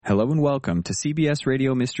Hello and welcome to CBS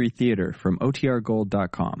Radio Mystery Theater from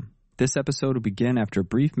OTRGold.com. This episode will begin after a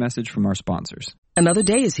brief message from our sponsors. Another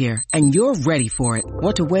day is here, and you're ready for it.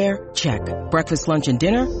 What to wear? Check. Breakfast, lunch, and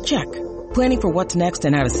dinner? Check. Planning for what's next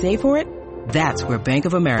and how to save for it? That's where Bank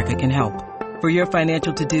of America can help. For your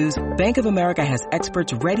financial to-dos, Bank of America has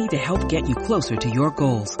experts ready to help get you closer to your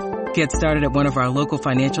goals. Get started at one of our local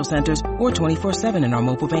financial centers or 24/7 in our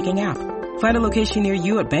mobile banking app. Find a location near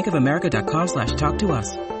you at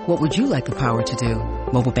bankofamerica.com/talktous. What would you like the power to do?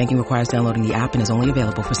 Mobile banking requires downloading the app and is only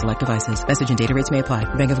available for select devices. Message and data rates may apply.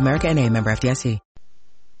 Bank of America N.A., member FDIC.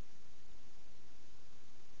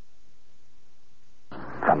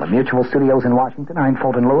 From the Mutual Studios in Washington, I'm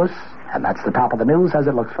Fulton Lewis, and that's the top of the news as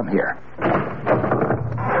it looks from here.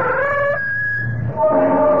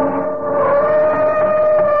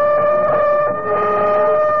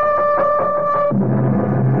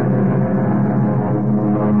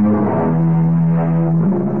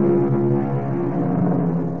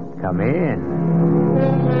 Come in.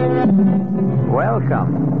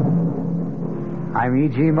 Welcome. I'm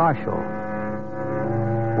E.G. Marshall.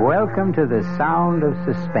 Welcome to the sound of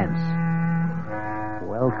suspense.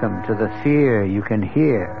 Welcome to the fear you can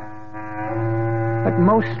hear. But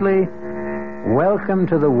mostly, welcome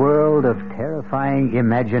to the world of terrifying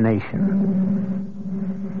imagination.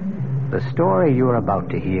 The story you're about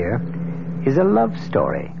to hear is a love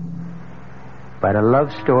story. But a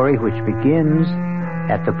love story which begins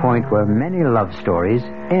at the point where many love stories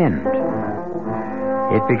end.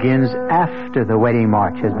 It begins after the wedding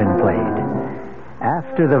march has been played,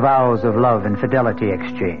 after the vows of love and fidelity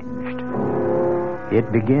exchanged.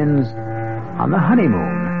 It begins on the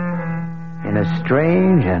honeymoon in a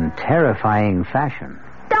strange and terrifying fashion.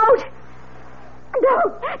 Don't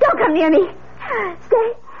come near me.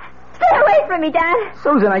 Stay away from me, Dad.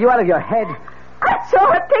 Susan, are you out of your head? I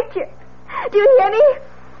saw her picture. Do you hear me?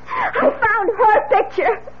 I found her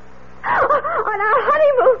picture on our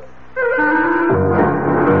honeymoon.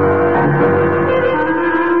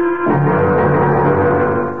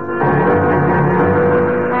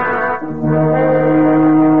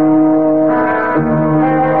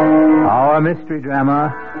 Our mystery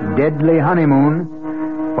drama, Deadly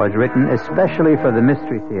Honeymoon, was written especially for the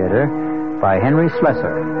Mystery Theater by Henry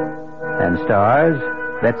Slessor and stars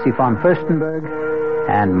Betsy von Furstenberg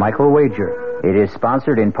and Michael Wager. It is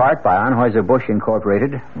sponsored in part by Anheuser-Busch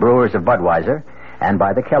Incorporated, brewers of Budweiser, and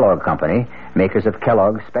by the Kellogg Company, makers of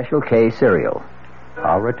Kellogg's Special K cereal.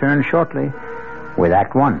 I'll return shortly with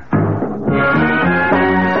Act One.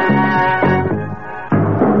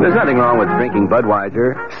 There's nothing wrong with drinking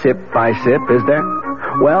Budweiser sip by sip, is there?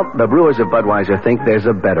 Well, the brewers of Budweiser think there's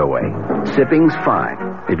a better way. Sipping's fine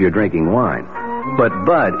if you're drinking wine. But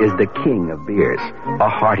Bud is the king of beers, a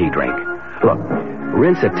hearty drink. Look,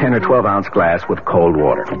 rinse a 10 or 12-ounce glass with cold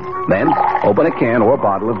water. Then, open a can or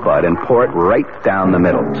bottle of Bud and pour it right down the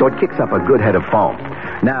middle so it kicks up a good head of foam.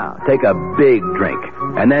 Now, take a big drink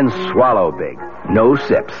and then swallow big. No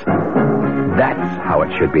sips. That's how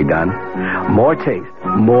it should be done. More taste,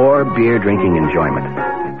 more beer drinking enjoyment.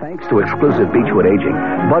 Thanks to exclusive Beechwood aging,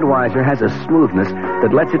 Budweiser has a smoothness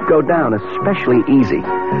that lets it go down especially easy.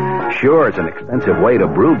 Sure, it's an expensive way to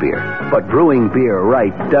brew beer, but brewing beer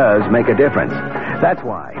right does make a difference. That's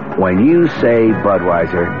why, when you say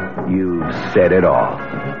Budweiser, you've said it all.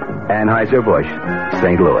 Anheuser-Busch,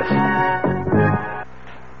 St. Louis.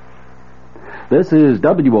 This is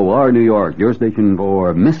WOR New York, your station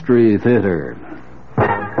for Mystery Theater.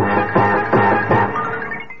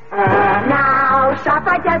 Now,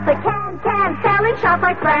 ShopRite does the can selling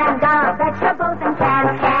ShopRite brand of vegetables and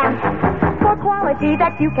cans. For quality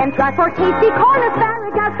that you can trust, for tasty corn,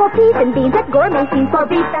 asparagus, for peas and beans, and gourmet scenes, for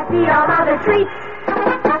beef that beat all other treats.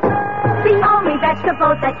 The only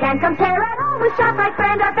vegetables that can compare at all with ShopRite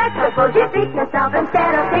brand of vegetables. You treat yourself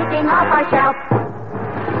instead of thinking off our shelf.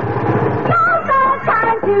 Now's the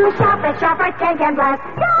time to shop at ShopRite Can Blast.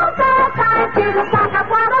 Now's the time to stock up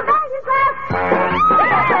while the values last.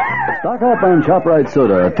 Stock up on ShopRite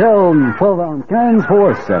soda. 12-ounce cans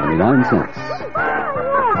for 79 cents.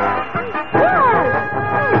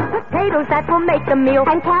 Potatoes that will make the meal,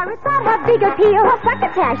 and carrots that have big appeal. A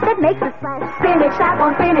succotash that makes a splash. Spinach that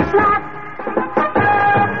won't finish last.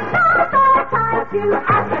 Now's the time to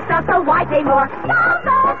ask yourself, so why pay more? Now's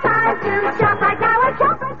the time to shop right now at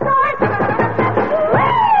ShopRite stores.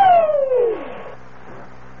 Whee!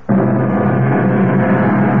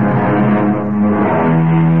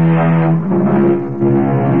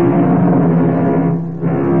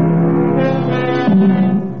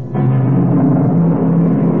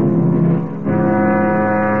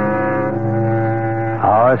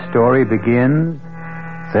 Our story begins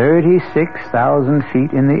 36,000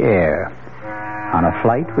 feet in the air on a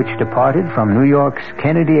flight which departed from New York's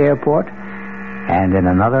Kennedy Airport and in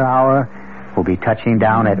another hour will be touching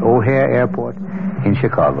down at O'Hare Airport in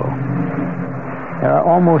Chicago. There are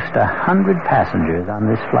almost 100 passengers on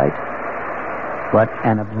this flight, but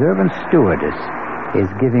an observant stewardess is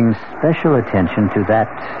giving special attention to that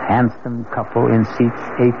handsome couple in seats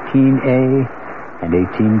 18A and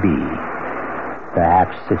 18B.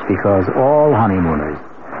 Perhaps it's because all honeymooners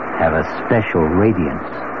have a special radiance.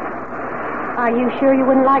 Are you sure you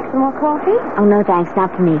wouldn't like some more coffee? Oh, no, thanks.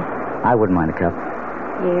 Not for me. I wouldn't mind a cup.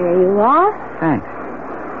 Here you are. Thanks.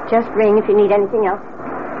 Just ring if you need anything else.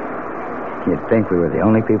 You'd think we were the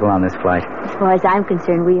only people on this flight. As far as I'm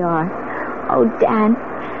concerned, we are. Oh, Dan,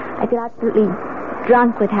 I feel absolutely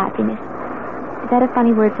drunk with happiness. Is that a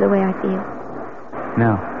funny word for the way I feel?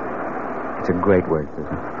 No. It's a great word,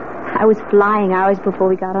 Susan. I was flying hours before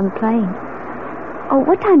we got on the plane. Oh,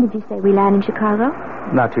 what time did you say we land in Chicago?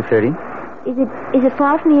 About 2:30. Is it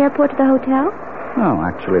far from the airport to the hotel? Oh,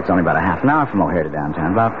 actually, it's only about a half an hour from O'Hare to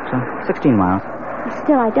downtown. About 16 miles.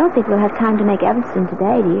 Still, I don't think we'll have time to make Evanston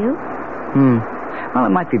today, do you? Well, it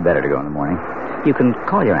might be better to go in the morning. You can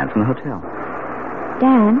call your aunt from the hotel.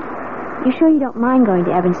 Dan, you sure you don't mind going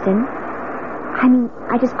to Evanston? I mean,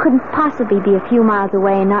 I just couldn't possibly be a few miles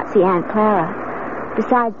away and not see Aunt Clara.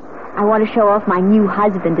 Besides, I want to show off my new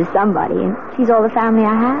husband to somebody, and she's all the family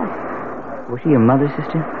I have. Was she your mother's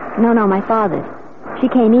sister? No, my father's. She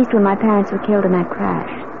came east when my parents were killed in that crash.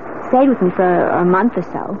 Stayed with me for a month or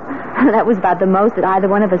so. That was about the most that either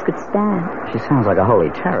one of us could stand. She sounds like a holy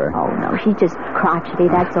terror. Oh, no, she's just crotchety,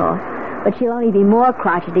 that's all. But she'll only be more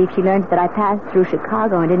crotchety if she learns that I passed through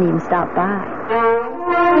Chicago and didn't even stop by.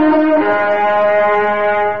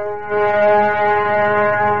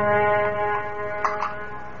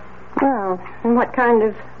 Well, and what kind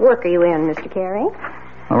of work are you in, Mr. Carey?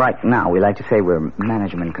 Well, right now, we like to say we're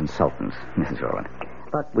management consultants, Mrs. Rowland.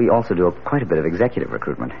 But we also do quite a bit of executive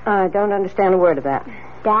recruitment. I don't understand a word of that.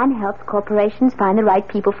 Dan helps corporations find the right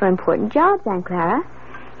people for important jobs, Aunt Clara.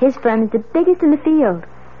 His firm is the biggest in the field.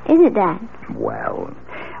 Isn't it, Dan? Well,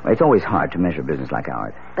 it's always hard to measure business like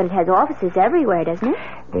ours. But it has offices everywhere, doesn't it?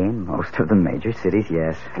 In most of the major cities,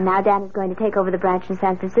 yes. And now Dan is going to take over the branch in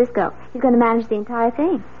San Francisco. He's going to manage the entire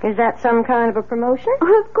thing. Is that some kind of a promotion?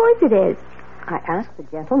 Oh, of course it is. I asked the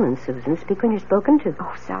gentleman, Susan. Speak when you're spoken to.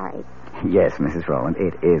 Oh, sorry. Yes, Mrs. Rowland,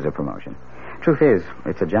 it is a promotion. Truth is,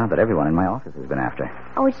 it's a job that everyone in my office has been after.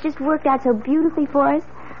 Oh, it's just worked out so beautifully for us.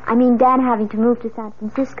 I mean, Dan having to move to San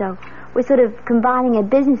Francisco. We're sort of combining a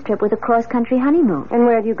business trip with a cross-country honeymoon. And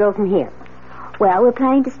where do you go from here? Well, we're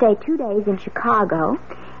planning to stay 2 days in Chicago,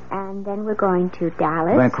 and then we're going to Dallas.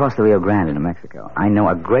 We're going to cross the Rio Grande into Mexico. I know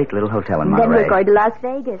a great little hotel in Monterey. Then we're going to Las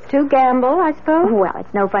Vegas. To gamble, I suppose? Well,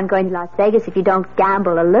 it's no fun going to Las Vegas if you don't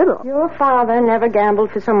gamble a little. Your father never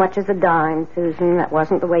gambled for so much as a dime, Susan. That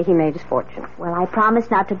wasn't the way he made his fortune. Well, I promised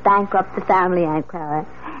not to bankrupt the family, Aunt Clara.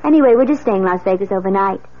 Anyway, we're just staying in Las Vegas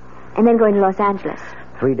overnight, and then going to Los Angeles.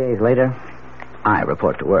 3 days later, I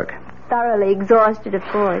report to work. Thoroughly exhausted, of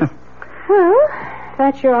course. Well,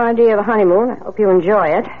 that's your idea of a honeymoon. I hope you enjoy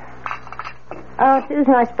it.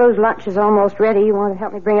 Susan, I suppose lunch is almost ready. You want to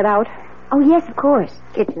help me bring it out? Oh, yes, of course.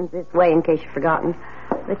 Kitchen's this way in case you've forgotten.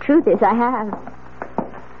 The truth is, I have.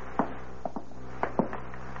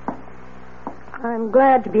 I'm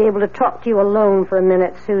glad to be able to talk to you alone for a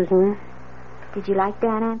minute, Susan. Did you like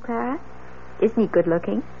Dan, Aunt Clara? Isn't he good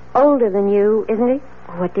looking? Older than you, isn't he?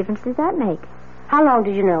 What difference does that make? How long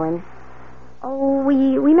did you know him? Oh,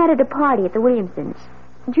 we met at a party at the Williamsons.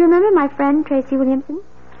 Do you remember my friend, Tracy Williamson?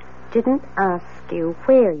 Didn't ask you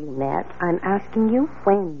where you met. I'm asking you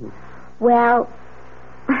when. Well,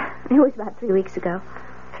 it was about 3 weeks ago.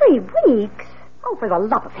 3 weeks? Oh, for the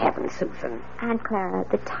love of heaven, Susan. Aunt Clara,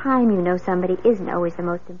 the time you know somebody isn't always the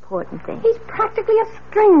most important thing. He's practically a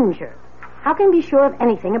stranger. How can you be sure of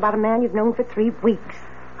anything about a man you've known for 3 weeks?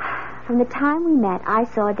 From the time we met, I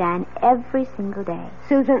saw Dan every single day.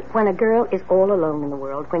 Susan, when a girl is all alone in the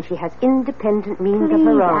world, when she has independent means Please, of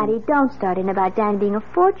her own... Addie, don't start in about Dan being a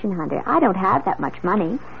fortune hunter. I don't have that much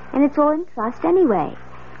money, and it's all in trust anyway.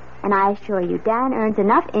 And I assure you, Dan earns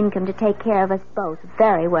enough income to take care of us both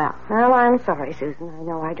very well. Well, I'm sorry, Susan. I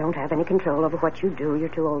know I don't have any control over what you do. You're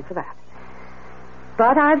too old for that.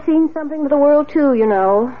 But I've seen something of the world, too, you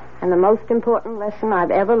know. And the most important lesson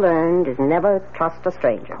I've ever learned is never trust a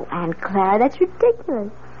stranger. Oh, Aunt Clara, that's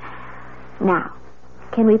ridiculous. Now,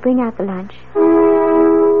 can we bring out the lunch?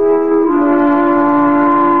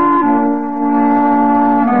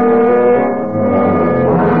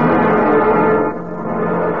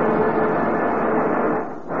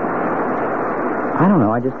 I don't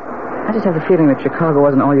know. I just just have the feeling that Chicago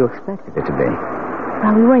wasn't all you expected it to be.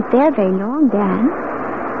 Well, we weren't there very long, Dan.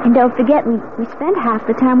 And don't forget, we spent half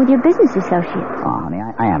the time with your business associates. Oh, honey,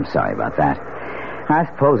 I am sorry about that. I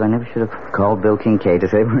suppose I never should have called Bill Kincaid to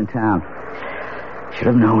say we're in town. Should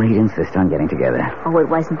have known he'd insist on getting together. Oh, it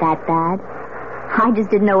wasn't that bad. I just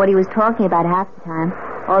didn't know what he was talking about half the time.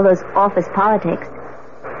 All those office politics.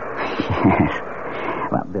 Yes.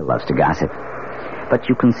 Well, Bill loves to gossip. But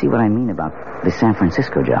you can see what I mean about the San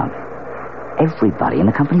Francisco job. Everybody in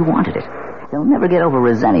the company wanted it. They'll never get over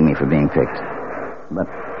resenting me for being picked. But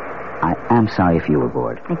I am sorry if you were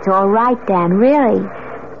bored. It's all right, Dan, really.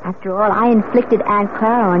 After all, I inflicted Aunt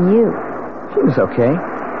Clara on you. She was okay.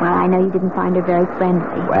 Well, I know you didn't find her very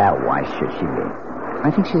friendly. Well, why should she be?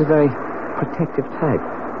 I think she's a very protective type.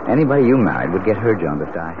 Anybody you married would get her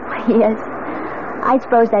jaundiced eye. Yes, I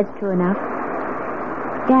suppose that's true enough.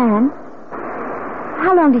 Dan,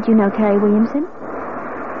 how long did you know Terry Williamson?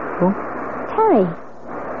 Who? Terry,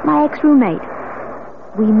 my ex-roommate.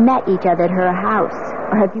 We met each other at her house.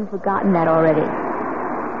 Or have you forgotten that already?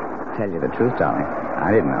 Tell you the truth, darling,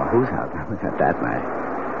 I didn't know whose house I was at that night.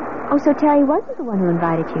 Oh, so Terry wasn't the one who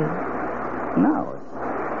invited you? No.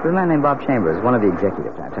 It was a man named Bob Chambers, one of the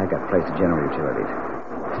executive types. I got placed at General Utilities.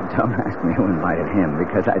 Don't ask me who invited him,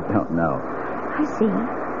 because I don't know. I see.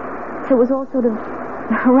 So it was all sort of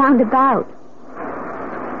roundabout.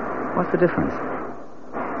 What's the difference?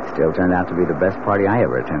 Still turned out to be the best party I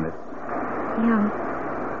ever attended. Yeah.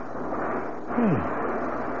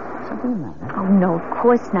 Hey, something the matter? Oh, no, of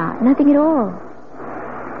course not. Nothing at all.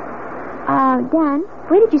 Dan,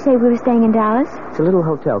 where did you say we were staying in Dallas? It's a little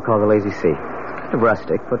hotel called the Lazy Sea. It's kind of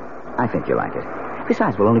rustic, but I think you'll like it.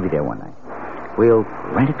 Besides, we'll only be there one night. We'll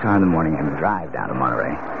rent a car in the morning and drive down to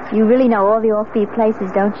Monterey. You really know all the offbeat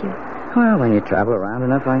places, don't you? Well, when you travel around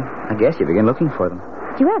enough, I guess you begin looking for them.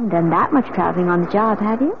 You haven't done that much traveling on the job,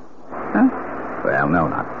 have you? Huh? Well, no,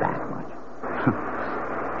 not that much.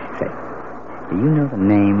 Say, do you know the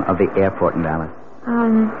name of the airport in Dallas?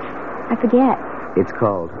 I forget. It's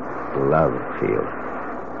called Love Field.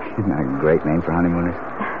 Isn't that a great name for honeymooners?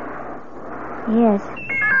 Yes.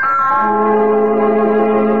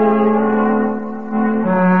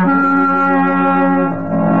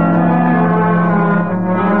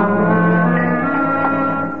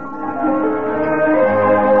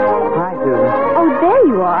 Hi, Susan. Oh, there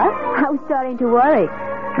you are. I was starting to worry.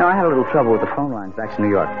 No, I had a little trouble with the phone lines back to New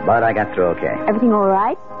York, but I got through okay. Everything all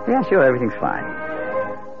right? Yeah, sure, everything's fine.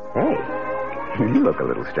 Hey, you look a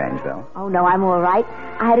little strange, though. Oh, no, I'm all right.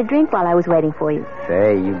 I had a drink while I was waiting for you.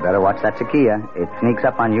 Say, you better watch that tequila. It sneaks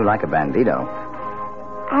up on you like a bandito.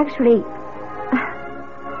 Actually,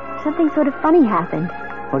 something sort of funny happened.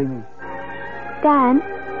 What do you mean? Dan,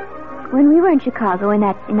 when we were in Chicago in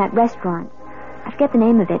that restaurant, I forget the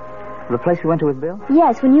name of it. The place we went to with Bill?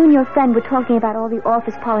 Yes, when you and your friend were talking about all the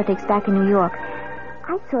office politics back in New York,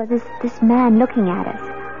 I saw this man looking at us.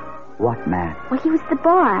 What man? Well, he was at the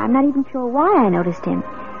bar. I'm not even sure why I noticed him.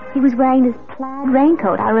 He was wearing this plaid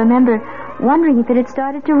raincoat. I remember wondering if it had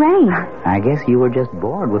started to rain. I guess you were just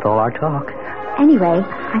bored with all our talk. Anyway,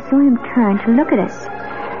 I saw him turn to look at us.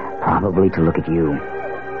 Probably to look at you.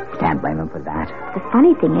 Can't blame him for that. The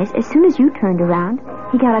funny thing is, as soon as you turned around,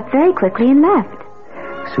 he got up very quickly and left.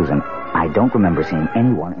 Susan, I don't remember seeing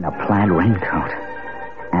anyone in a plaid raincoat.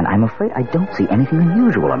 And I'm afraid I don't see anything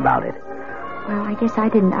unusual about it. Well, I guess I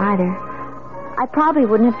didn't either. I probably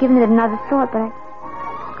wouldn't have given it another thought, but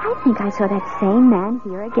I think I saw that same man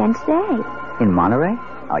here again today. In Monterey?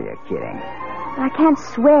 Oh, you're kidding. I can't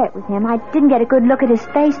swear it was him. I didn't get a good look at his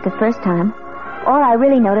face the first time. All I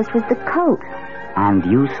really noticed was the coat. And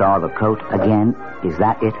you saw the coat again? Is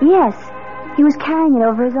that it? Yes. He was carrying it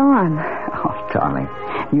over his arm. Oh, darling.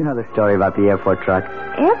 You know the story about the airport truck?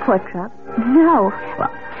 Airport truck? No.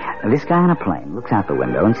 Well, this guy on a plane looks out the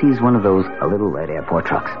window and sees one of those little red airport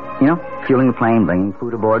trucks. You know, fueling the plane, bringing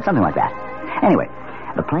food aboard, something like that. Anyway,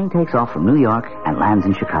 the plane takes off from New York and lands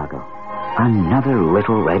in Chicago. Another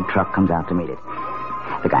little red truck comes out to meet it.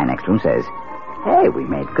 The guy next to him says, "Hey, we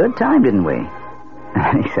made good time, didn't we?"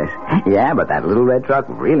 And he says, "Yeah, but that little red truck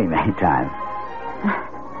really made time."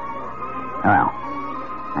 Well,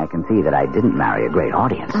 I can see that I didn't marry a great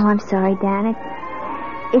audience. Oh, I'm sorry, Dan.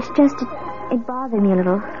 It's just, it bothered me a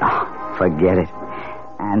little. Oh, forget it.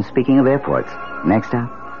 And speaking of airports, next up,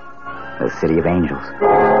 the City of Angels.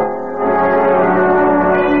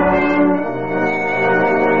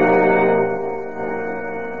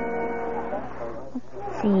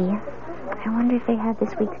 Let's see. I wonder if they have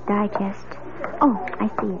this week's digest. Oh, I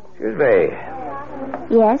see it. Excuse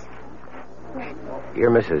me. Yes?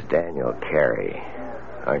 You're Mrs. Daniel Carey,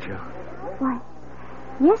 aren't you? Why,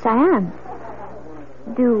 yes, I am.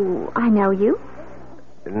 Do I know you?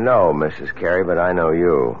 No, Mrs. Carey, but I know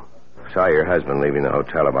you. Saw your husband leaving the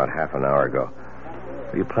hotel about half an hour ago.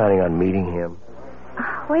 Are you planning on meeting him?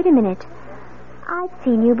 Wait a minute. I've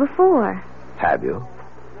seen you before. Have you?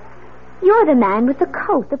 You're the man with the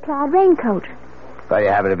coat, the plaid raincoat. Well, you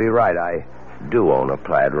happen to be right. I do own a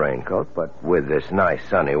plaid raincoat, but with this nice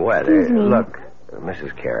sunny weather... Excuse me. Look,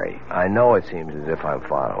 Mrs. Carey, I know it seems as if I'm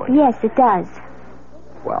following. Yes, it does.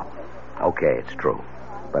 Well, okay, it's true.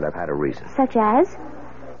 But I've had a reason. Such as?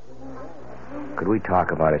 Could we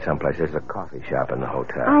talk about it someplace? There's a coffee shop in the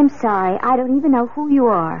hotel. I'm sorry. I don't even know who you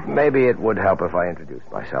are. Maybe it would help if I introduced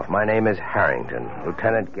myself. My name is Harrington.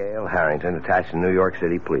 Lieutenant Gale Harrington, attached to New York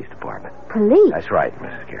City Police Department. Police? That's right,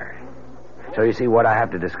 Mrs. Carey. So you see, what I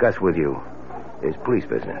have to discuss with you is police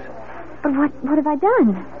business. But what have I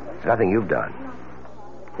done? It's nothing you've done.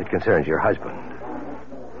 It concerns your husband.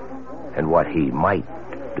 And what he might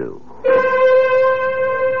do.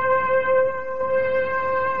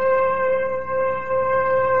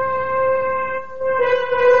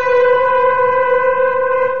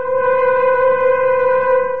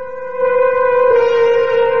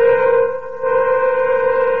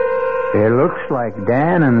 It looks like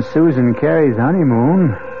Dan and Susan Carey's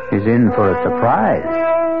honeymoon is in for a surprise.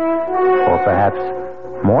 Or perhaps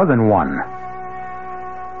more than one.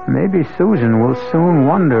 Maybe Susan will soon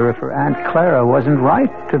wonder if her Aunt Clara wasn't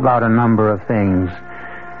right about a number of things,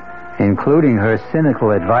 including her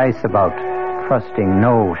cynical advice about trusting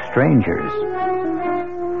no strangers.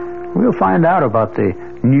 We'll find out about the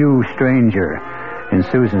new stranger in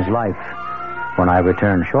Susan's life when I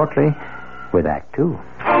return shortly with Act Two.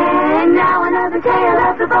 And now another tale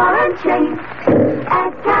of the ball and chain.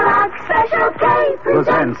 At Kellogg's Special K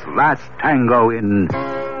presents Last Tango in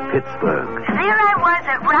Pittsburgh. There I was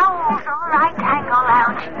at Raoul's All-Right Tango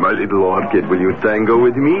Lounge. My little orchid, will you tango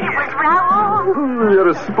with me? It was Raoul. You're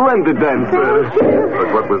a splendid dancer. Thank you.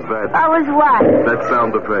 But what was that? I was what? That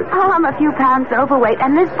sound effect. Oh, I'm a few pounds overweight,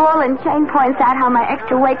 and this ball and chain points out how my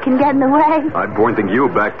extra weight can get in the way. I'm pointing you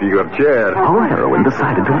back to your chair. Our heroine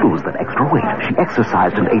decided to lose that extra weight. She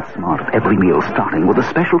exercised and ate smart at every meal, starting with a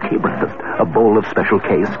Special K breakfast. A bowl of Special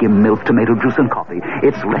K, skim milk, tomato juice, and coffee.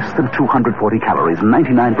 It's less than 240 calories,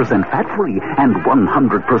 99% fat-free, and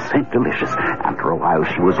 100% delicious. After a while,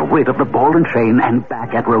 she was rid of the ball and chain and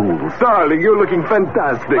back at Raoul's. Darling, you're looking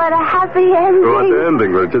fantastic. What a happy ending. What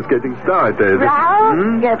ending? We're just getting started.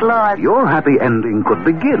 Raoul, get lost. Your happy ending could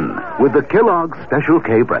begin with the Kellogg's Special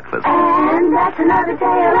K breakfast. And that's another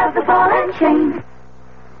tale of the ball and chain.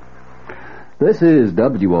 This is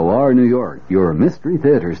WOR New York, your Mystery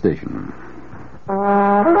Theater station.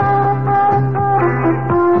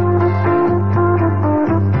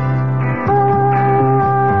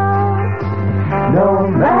 No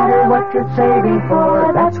matter what you're saving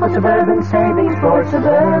for, that's what Suburban Savings for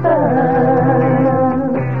Suburban.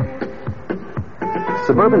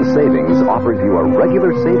 Suburban Savings offers you a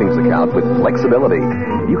regular savings account with flexibility.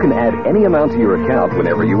 You can add any amount to your account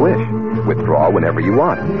whenever you wish. Withdraw whenever you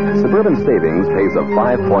want. Suburban Savings pays a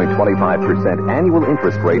 5.25% annual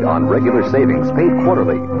interest rate on regular savings paid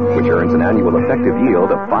quarterly, which earns an annual effective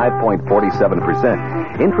yield of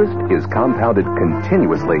 5.47%. Interest is compounded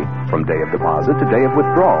continuously from day of deposit to day of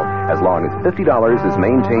withdrawal, as long as $50 is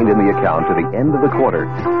maintained in the account to the end of the quarter.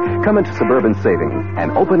 Come into Suburban Savings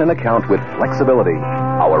and open an account with flexibility.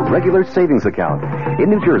 Our regular savings account in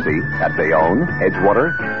New Jersey at Bayonne,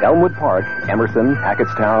 Edgewater, Elmwood Park, Emerson,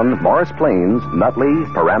 Hackettstown, Morris Plains, Nutley,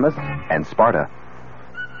 Paramus, and Sparta.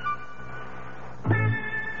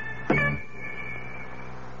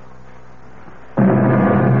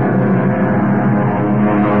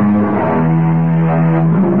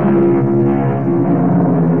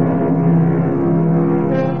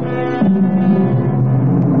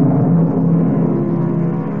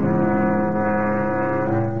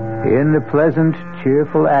 In the pleasant,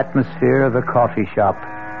 cheerful atmosphere of a coffee shop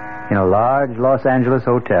in a large Los Angeles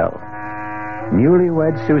hotel,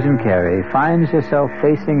 newlywed Susan Carey finds herself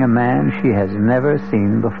facing a man she has never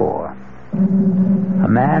seen before. A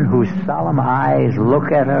man whose solemn eyes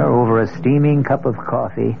look at her over a steaming cup of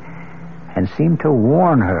coffee and seem to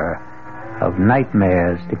warn her of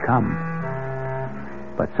nightmares to come.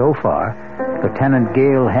 But so far, Lieutenant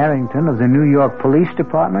Gale Harrington of the New York Police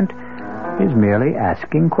Department is merely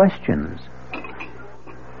asking questions.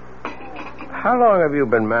 How long have you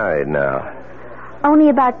been married now? Only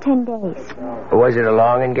about 10 days. Was it a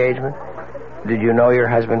long engagement? Did you know your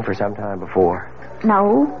husband for some time before?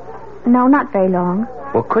 No, not very long.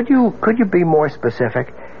 Well, could you be more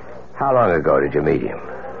specific? How long ago did you meet him?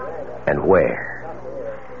 And where?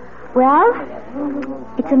 Well,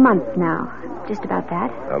 it's a month now. Just about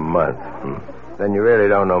that. A month. Then you really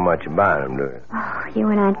don't know much about him, do you? Oh, you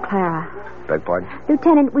and Aunt Clara. Beg pardon?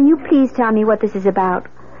 Lieutenant, will you please tell me what this is about?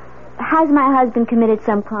 Has my husband committed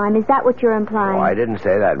some crime? Is that what you're implying? Oh, I didn't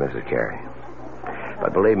say that, Mrs. Carey.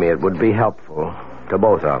 But believe me, it would be helpful to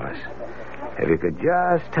both of us if you could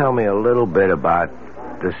just tell me a little bit about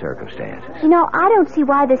the circumstances. You know, I don't see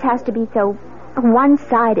why this has to be so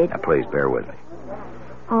one-sided. Now, please bear with me.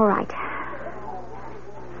 All right.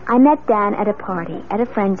 I met Dan at a party at a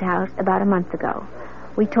friend's house about a month ago.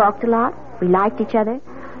 We talked a lot. We liked each other.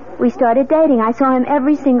 We started dating. I saw him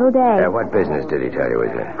every single day. What business did he tell you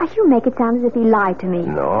he's in? You make it sound as if he lied to me.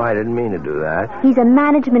 No, I didn't mean to do that. He's a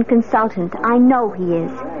management consultant. I know he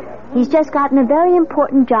is. He's just gotten a very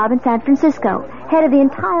important job in San Francisco, head of the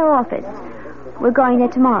entire office. We're going there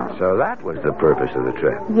tomorrow. So that was the purpose of the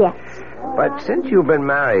trip? Yes. But since you've been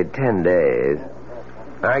married 10 days,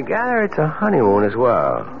 I gather it's a honeymoon as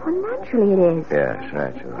well. Well, naturally it is. Yes,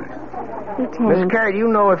 naturally. Lieutenant. Miss Carey, do you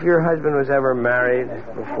know if your husband was ever married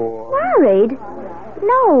before? Married?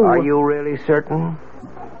 No. Are you really certain?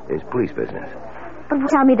 It's police business. But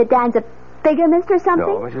tell me that Dan's a bigamist or something?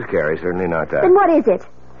 No, Mrs. Carey, certainly not that. Then what is it?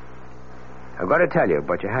 I'm going to tell you,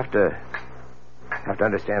 but you have to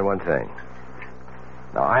understand one thing.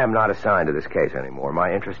 Now, I am not assigned to this case anymore.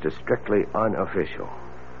 My interest is strictly unofficial.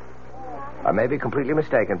 I may be completely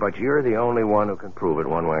mistaken, but you're the only one who can prove it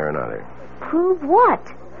one way or another. Prove what?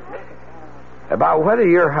 About whether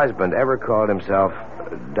your husband ever called himself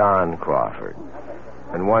Don Crawford.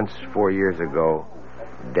 And once, 4 years ago,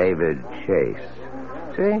 David Chase.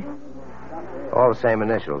 See? All the same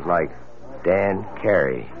initials, like Dan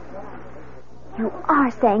Carey. You are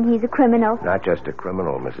saying he's a criminal? Not just a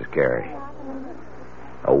criminal, Mrs. Carey.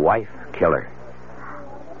 A wife killer.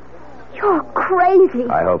 You're crazy.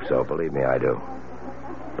 I hope so. Believe me, I do.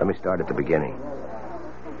 Let me start at the beginning.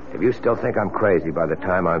 If you still think I'm crazy by the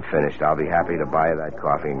time I'm finished, I'll be happy to buy you that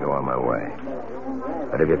coffee and go on my way.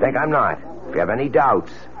 But if you think I'm not, if you have any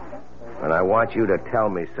doubts, then I want you to tell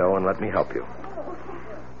me so and let me help you.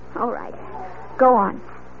 All right. Go on.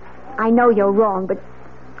 I know you're wrong, but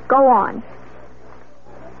go on.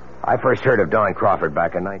 I first heard of Don Crawford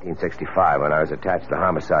back in 1965 when I was attached to the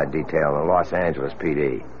homicide detail in the Los Angeles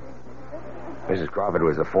PD. Mrs. Crawford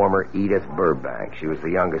was the former Edith Burbank. She was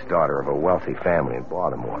the youngest daughter of a wealthy family in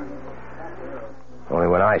Baltimore. Only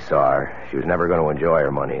when I saw her, she was never going to enjoy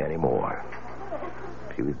her money anymore.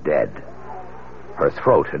 She was dead. Her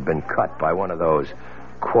throat had been cut by one of those,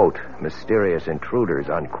 quote, mysterious intruders,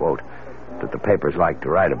 unquote, that the papers liked to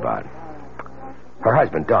write about. Her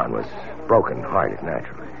husband, Don, was broken-hearted,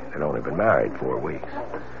 naturally. They'd only been married 4 weeks.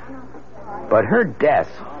 But her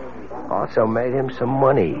death also made him some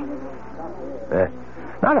money.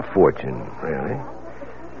 Not a fortune, really.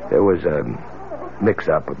 There was a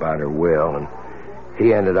mix-up about her will, and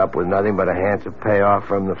he ended up with nothing but a handsome payoff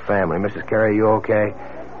from the family. Mrs. Carey, you okay?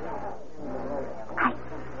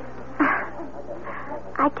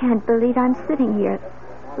 I can't believe I'm sitting here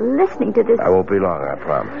listening to this. I won't be long, I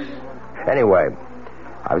promise. Anyway,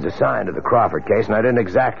 I was assigned to the Crawford case, and I didn't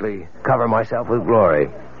exactly cover myself with glory.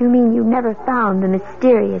 You mean you never found the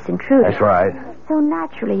mysterious intruder? That's right. So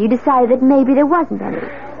naturally, you decided that maybe there wasn't any.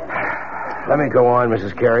 Let me go on,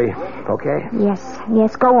 Mrs. Carey, okay?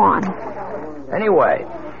 Yes, go on. Anyway,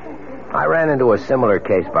 I ran into a similar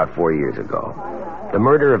case about 4 years ago. The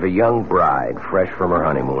murder of a young bride, fresh from her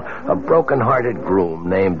honeymoon. A broken-hearted groom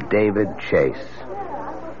named David Chase.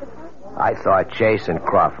 I thought Chase and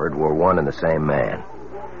Crawford were one and the same man.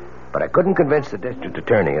 But I couldn't convince the district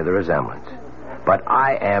attorney of the resemblance. But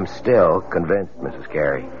I am still convinced, Mrs.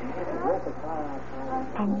 Carey.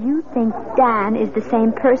 And you think Dan is the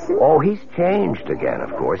same person? Oh, he's changed again,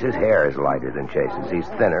 of course. His hair is lighter than Chase's. He's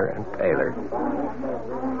thinner and paler.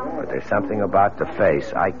 But there's something about the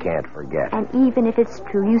face I can't forget. And even if it's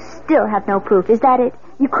true, you still have no proof. Is that it?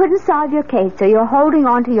 You couldn't solve your case, so you're holding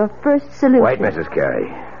on to your first solution. Wait, Mrs.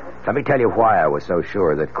 Carey. Let me tell you why I was so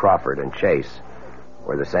sure that Crawford and Chase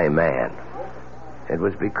were the same man. It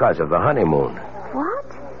was because of the honeymoon. What?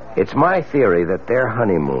 It's my theory that their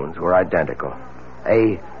honeymoons were identical.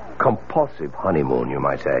 A compulsive honeymoon, you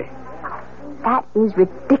might say. That is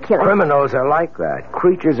ridiculous. Criminals are like that.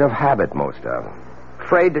 Creatures of habit, most of them.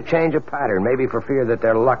 Afraid to change a pattern, maybe for fear that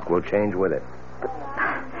their luck will change with it.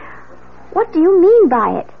 What do you mean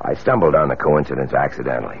by it? I stumbled on the coincidence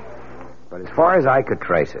accidentally. But as far as I could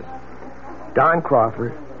trace it, Don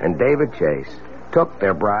Crawford and David Chase took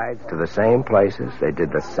their brides to the same places. They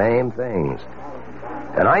did the same things.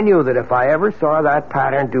 And I knew that if I ever saw that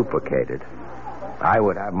pattern duplicated, I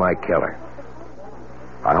would have my killer.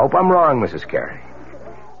 I hope I'm wrong, Mrs. Carey.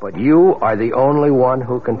 But you are the only one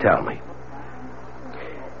who can tell me.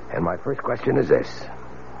 And my first question is this.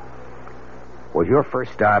 Was your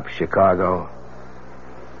first stop Chicago?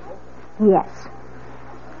 Yes.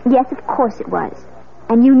 Yes, of course it was.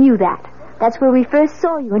 And you knew that. That's where we first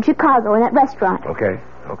saw you, in Chicago, in that restaurant. Okay.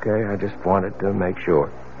 I just wanted to make sure.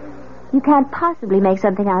 You can't possibly make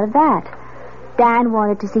something out of that. Dan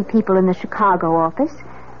wanted to see people in the Chicago office,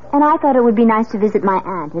 and I thought it would be nice to visit my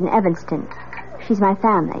aunt in Evanston. She's my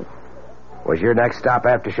family. Was your next stop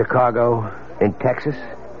after Chicago in Texas?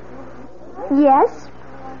 Yes.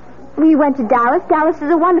 We went to Dallas. Dallas is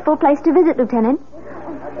a wonderful place to visit, Lieutenant.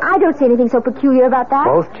 I don't see anything so peculiar about that.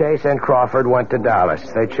 Both Chase and Crawford went to Dallas.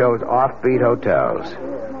 They chose offbeat hotels.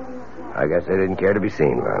 I guess they didn't care to be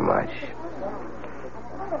seen very much.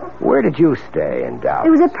 Where did you stay in Dallas? It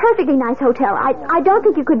was a perfectly nice hotel. I don't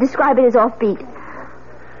think you could describe it as offbeat.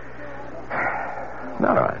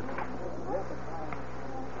 All right.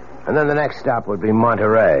 And then the next stop would be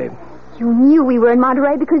Monterey. You knew we were in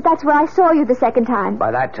Monterey because that's where I saw you the second time.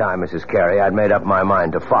 By that time, Mrs. Carey, I'd made up my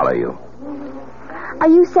mind to follow you. Are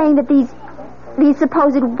you saying that these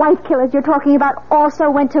supposed white killers you're talking about also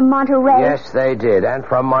went to Monterey? Yes, they did. And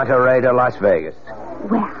from Monterey to Las Vegas.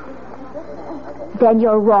 Well, then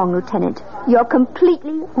you're wrong, Lieutenant. You're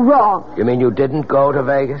completely wrong. You mean you didn't go to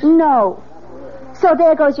Vegas? No. So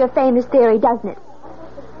there goes your famous theory, doesn't it?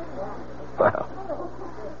 Well,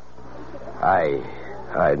 I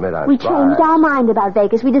admit I'm We changed our mind about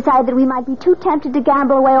Vegas. We decided that we might be too tempted to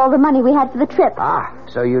gamble away all the money we had for the trip. Ah,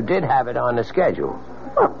 so you did have it on the schedule.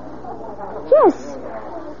 Well, yes.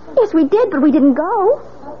 Yes, we did, but we didn't go.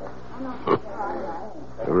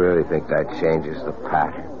 You really think that changes the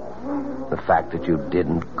pattern? The fact that you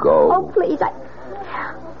didn't go? Oh, please, I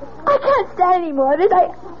can't stand any more of this.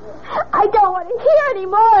 I don't want to hear any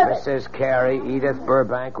more of it. Mrs. Carey, Edith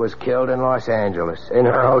Burbank was killed in Los Angeles, in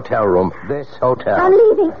her hotel room. This hotel. I'm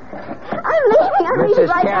leaving. I'm leaving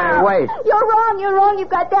right Carey, now. wait. You're wrong. You've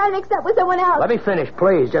got Dan mixed up with someone else. Let me finish,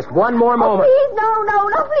 please. Just one more moment. Please, no,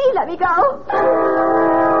 please let me go.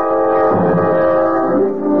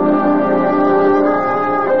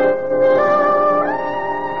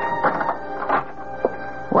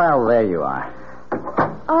 Well, there you are.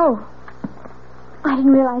 Oh. I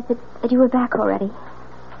didn't realize that you were back already.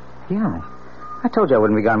 Yeah. I told you I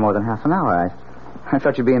wouldn't be gone more than half an hour. I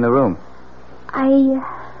thought you'd be in the room. I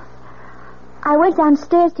went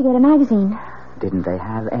downstairs to get a magazine. Didn't they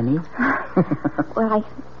have any? Well,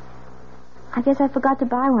 I guess I forgot to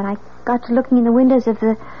buy one. I got to looking in the windows of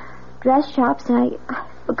the dress shops, and I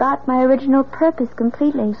forgot my original purpose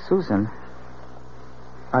completely. Susan,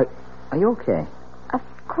 are you okay? Of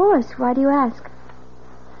course. Why do you ask?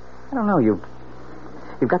 I don't know.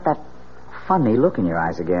 You've got that funny look in your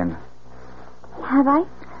eyes again. Have I?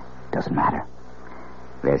 Doesn't matter.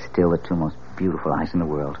 They're still the two most beautiful eyes in the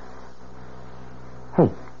world.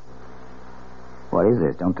 Hey. What is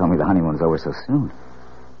this? Don't tell me the honeymoon's over so soon.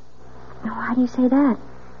 Why do you say that?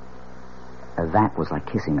 That was like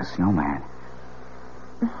kissing a snowman.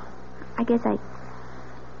 I guess I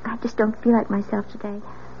just don't feel like myself today.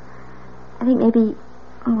 I think maybe...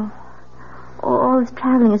 all this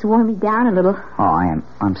traveling has worn me down a little. Oh,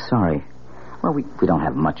 I'm sorry. Well, we don't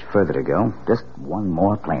have much further to go. Just one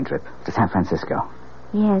more plane trip to San Francisco.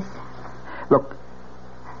 Yes. Look,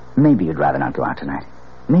 maybe you'd rather not go out tonight.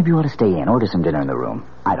 Maybe you ought to stay in, order some dinner in the room.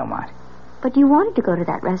 I don't mind. But you wanted to go to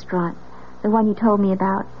that restaurant, the one you told me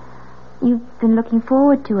about. You've been looking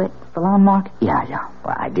forward to it. The Landmark? Yeah.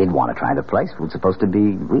 Well, I did want to try the place. It was supposed to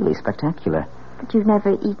be really spectacular. But you've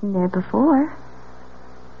never eaten there before.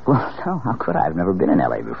 Well, no, how could I? I've never been in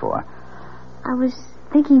L.A. before. I was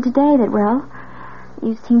thinking today that, well,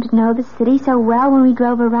 you seemed to know the city so well when we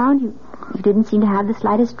drove around. You didn't seem to have the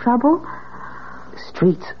slightest trouble. The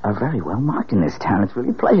streets are very well marked in this town. It's really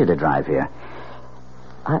a pleasure to drive here.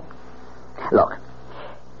 Look,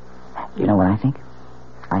 you know what I think?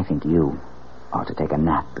 I think you ought to take a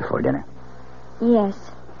nap before dinner. Yes.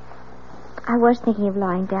 I was thinking of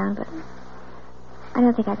lying down, but I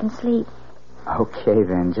don't think I can sleep. Okay,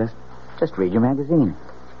 then. Just read your magazine.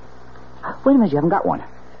 Wait a minute, you haven't got one.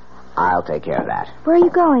 I'll take care of that. Where are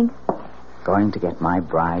you going? Going to get my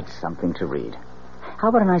bride something to read. How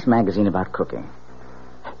about a nice magazine about cooking?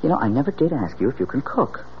 You know, I never did ask you if you can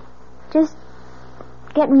cook. Just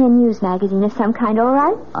get me a news magazine of some kind, all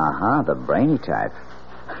right? Uh-huh, the brainy type.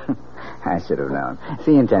 I should have known.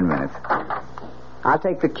 See you in 10 minutes. I'll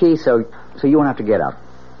take the key so you won't have to get up.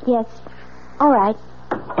 Yes. All right.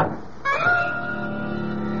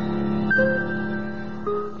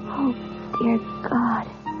 Oh, dear God.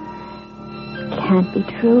 It can't be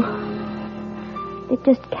true. There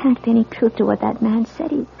just can't be any truth to what that man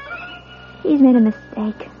said. He's made a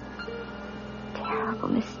mistake. Terrible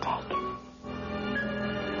mistake.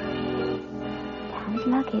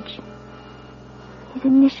 luggage. His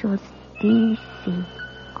initials, D.C.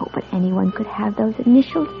 Oh, but anyone could have those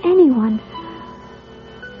initials. Anyone.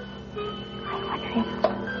 I wonder if...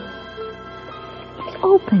 It's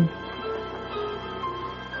open.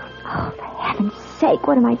 Oh, for heaven's sake,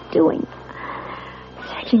 what am I doing?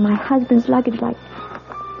 Searching my husband's luggage like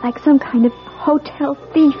some kind of hotel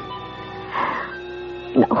thief.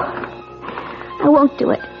 No, I won't do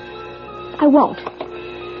it. I won't.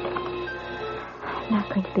 I'm not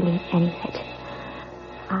going to believe any of it.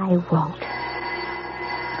 I won't.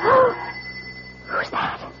 Who's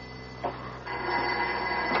that?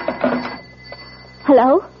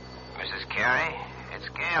 Hello? Mrs. Carey, it's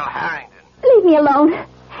Gail Harrington. Leave me alone.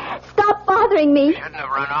 Stop bothering me. You shouldn't have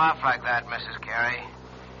run off like that, Mrs. Carey.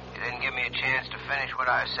 You didn't give me a chance to finish what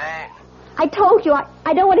I was saying. I told you,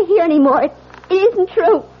 I don't want to hear any more. It isn't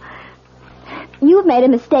true. You've made a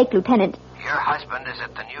mistake, Lieutenant. Your husband is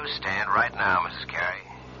at the newsstand right now, Mrs. Carey.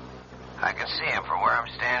 I can see him from where I'm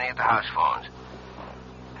standing at the house phones.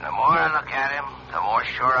 And the more I look at him, the more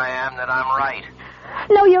sure I am that I'm right.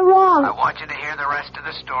 No, you're wrong. I want you to hear the rest of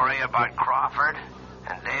the story about Crawford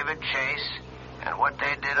and David Chase and what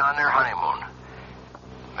they did on their honeymoon.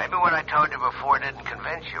 Maybe what I told you before didn't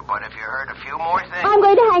convince you, but if you heard a few more things... I'm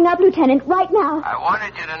going to hang up, Lieutenant, right now. I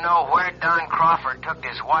wanted you to know where Don Crawford took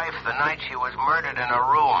his wife the night she was murdered in a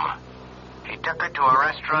room. He took her to a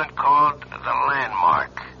restaurant called The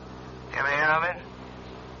Landmark. You ever hear of it?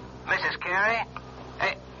 Mrs. Carey?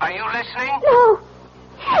 Hey, are you listening? No.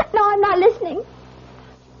 No, I'm not listening.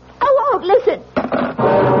 I won't listen.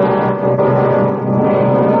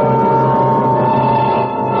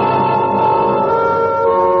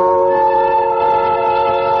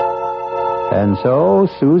 And so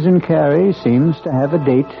Susan Carey seems to have a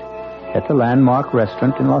date at the Landmark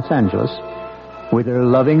restaurant in Los Angeles with her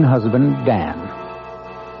loving husband, Dan.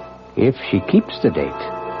 If she keeps the date,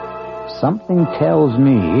 something tells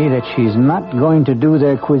me that she's not going to do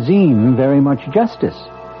their cuisine very much justice.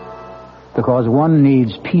 Because one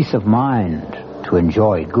needs peace of mind to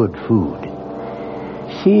enjoy good food.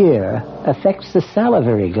 Fear affects the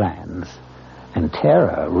salivary glands, and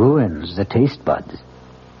terror ruins the taste buds.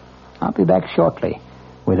 I'll be back shortly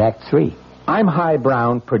with Act 3. I'm Hy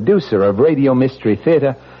Brown, producer of Radio Mystery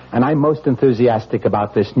Theater, and I'm most enthusiastic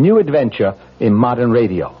about this new adventure in modern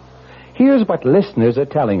radio. Here's what listeners are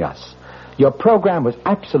telling us. Your program was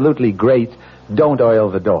absolutely great. Don't oil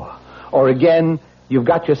the door. Or again, you've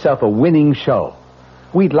got yourself a winning show.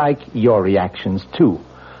 We'd like your reactions, too.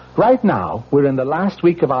 Right now, we're in the last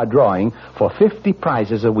week of our drawing for 50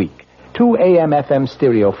 prizes a week. 2 AM/FM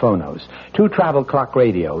stereo phonos, 2 travel clock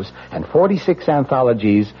radios, and 46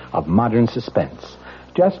 anthologies of modern suspense.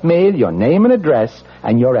 Just mail your name and address,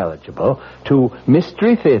 and you're eligible, to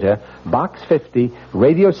Mystery Theater, Box 50,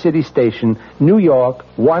 Radio City Station, New York,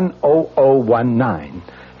 10019.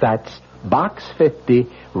 That's Box 50,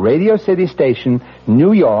 Radio City Station,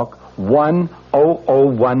 New York,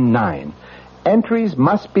 10019. Entries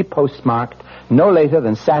must be postmarked no later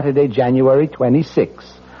than Saturday, January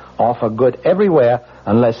 26th. Offer good everywhere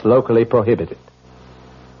unless locally prohibited.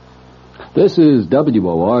 This is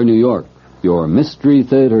WOR New York, your Mystery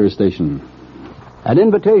Theater station. An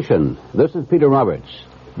invitation. This is Peter Roberts.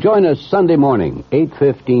 Join us Sunday morning,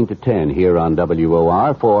 8:15 to 10 here on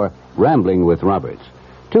WOR for Rambling with Roberts.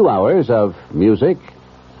 2 hours of music,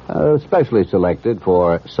 specially selected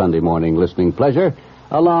for Sunday morning listening pleasure,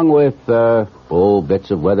 along with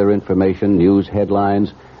bits of weather information, news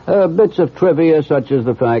headlines, bits of trivia, such as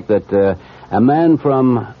the fact that a man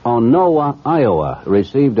from Onowa, Iowa,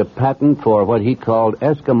 received a patent for what he called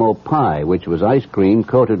Eskimo pie, which was ice cream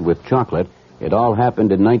coated with chocolate. It all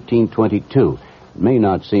happened in 1922. It may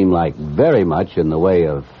not seem like very much in the way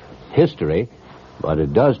of history, but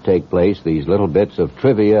it does take place, these little bits of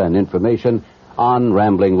trivia and information, on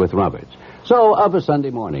Rambling with Roberts. So, of a Sunday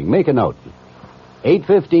morning, make a note.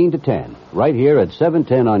 8:15 to 10, right here at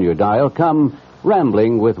 710 on your dial, come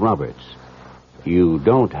Rambling with Roberts. You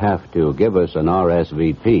don't have to give us an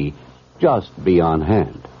RSVP. Just be on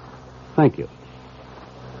hand. Thank you.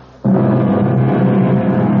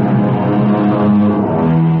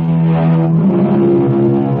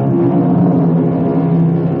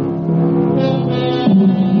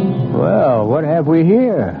 Well, what have we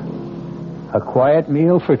here? A quiet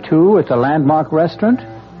meal for 2 at the Landmark restaurant?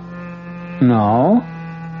 No.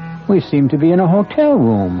 We seem to be in a hotel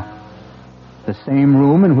room. The same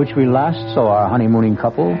room in which we last saw our honeymooning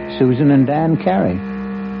couple, Susan and Dan Carey.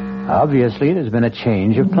 Obviously, there's been a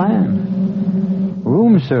change of plan.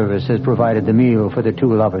 Room service has provided the meal for the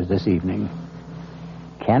 2 lovers this evening.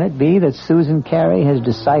 Can it be that Susan Carey has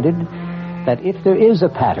decided that if there is a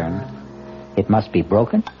pattern, It must be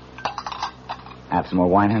broken. Have some more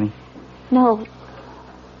wine, honey? No.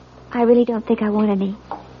 I really don't think I want any.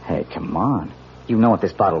 Hey, come on. You know what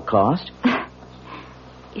this bottle cost?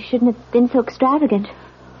 You shouldn't have been so extravagant.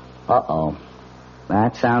 Uh-oh.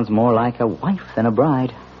 That sounds more like a wife than a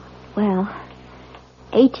bride. Well,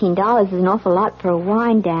 $18 is an awful lot for a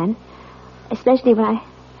wine, Dan. Especially when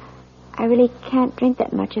I really can't drink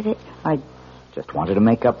that much of it. I just wanted to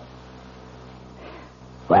make up.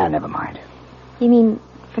 Well, never mind. You mean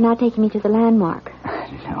for not taking me to the landmark?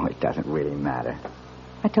 No, it doesn't really matter.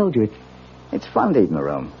 I told you, it's fun to eat in the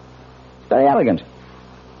room. It's very elegant.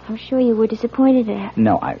 I'm sure you were disappointed in it.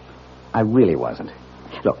 No, I really wasn't.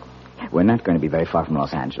 Look, we're not going to be very far from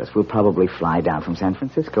Los Angeles. We'll probably fly down from San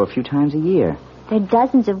Francisco a few times a year. There are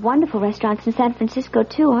dozens of wonderful restaurants in San Francisco,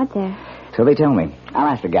 too, aren't there? So they tell me. I'll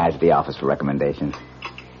ask the guys at the office for recommendations.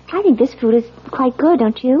 I think this food is quite good,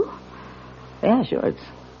 don't you? Yeah, sure.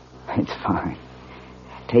 It's fine.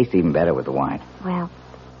 Tastes even better with the wine. Well,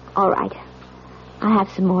 all right. I'll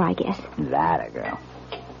have some more, I guess. That a girl.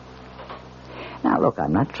 Now, look,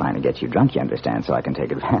 I'm not trying to get you drunk, you understand, so I can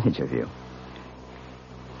take advantage of you.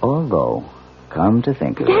 Although, come to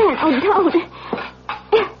think of it... Dan, oh, don't.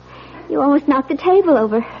 You almost knocked the table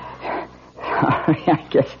over. Sorry, I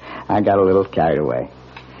guess I got a little carried away.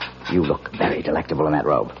 You look very delectable in that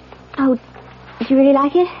robe. Oh, did you really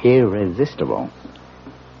like it? Irresistible.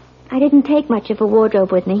 I didn't take much of a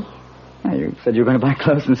wardrobe with me. You said you were going to buy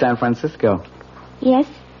clothes in San Francisco. Yes,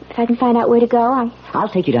 if I can find out where to go, I'll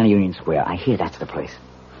take you down to Union Square. I hear that's the place.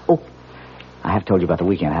 Oh, I have told you about the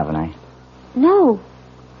weekend, haven't I? No.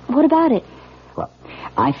 What about it? Well,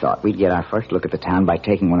 I thought we'd get our first look at the town by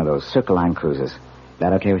taking one of those Circle Line cruises.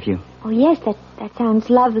 That okay with you? Oh, yes, that sounds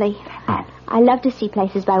lovely. I love to see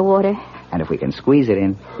places by water. And if we can squeeze it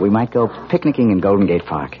in, we might go picnicking in Golden Gate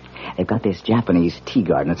Park. They've got this Japanese tea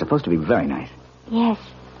garden. It's supposed to be very nice. Yes.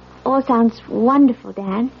 All sounds wonderful,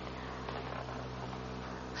 Dan.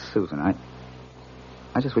 Susan,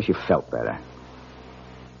 I just wish you felt better.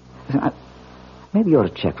 Listen, maybe you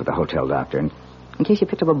ought to check with the hotel doctor in case you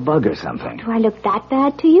picked up a bug or something. Do I look that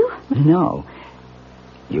bad to you? No.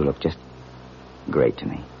 You look just great to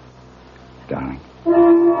me, darling.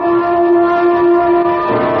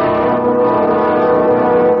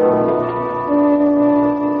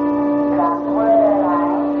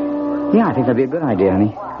 Yeah, I think that'd be a good idea,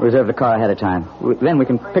 honey. Reserve the car ahead of time. Then we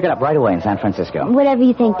can pick it up right away in San Francisco. Whatever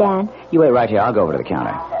you think, Dan. You wait right here. I'll go over to the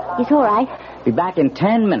counter. It's all right. Be back in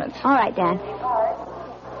 10 minutes. All right, Dan.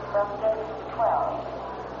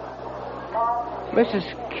 Mrs.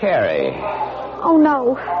 Carey. Oh,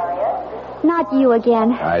 no. Not you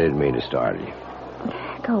again. I didn't mean to startle you.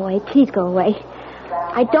 Go away. Please go away.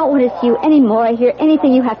 I don't want to see you anymore or hear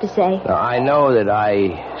anything you have to say. Now, I know that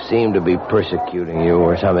I seem to be persecuting you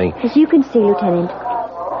or something. As you can see, Lieutenant,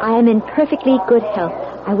 I am in perfectly good health.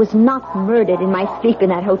 I was not murdered in my sleep in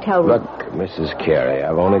that hotel room. Look, Mrs. Carey,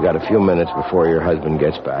 I've only got a few minutes before your husband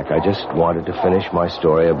gets back. I just wanted to finish my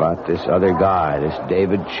story about this other guy, this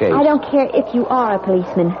David Chase. I don't care if you are a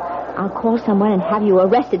policeman. I'll call someone and have you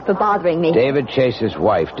arrested for bothering me. David Chase's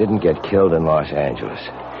wife didn't get killed in Los Angeles.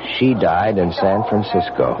 She died in San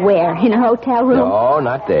Francisco. Where? In a hotel room? No,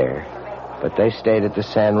 not there. But they stayed at the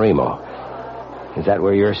San Remo. Is that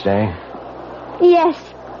where you're staying? Yes,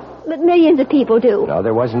 but millions of people do. No,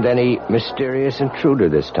 there wasn't any mysterious intruder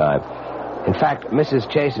this time. In fact, Mrs.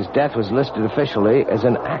 Chase's death was listed officially as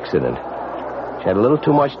an accident. She had a little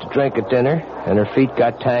too much to drink at dinner, and her feet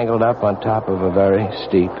got tangled up on top of a very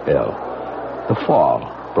steep hill. The fall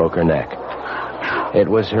broke her neck. It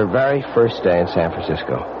was her very first day in San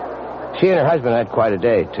Francisco. She and her husband had quite a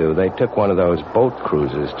day, too. They took one of those boat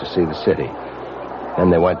cruises to see the city. Then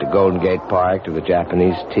they went to Golden Gate Park, to the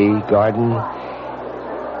Japanese tea garden.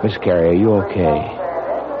 Miss Carey, are you okay?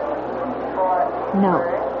 No.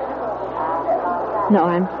 No,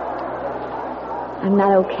 I'm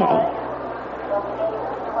not okay.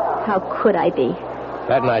 How could I be?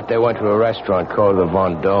 That night they went to a restaurant called the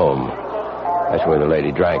Vendôme. That's where the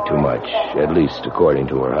lady drank too much, at least according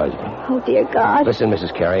to her husband. Oh, dear God. Listen,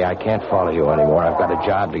 Mrs. Carey, I can't follow you anymore. I've got a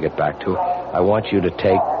job to get back to. I want you to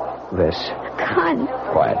take this. Gun.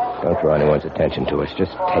 Quiet. Don't draw anyone's attention to us.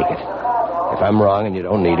 Just take it. If I'm wrong and you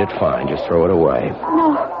don't need it, fine. Just throw it away.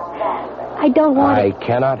 No. I don't want I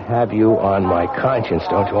cannot have you on my conscience,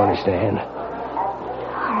 don't you understand?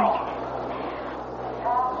 All right.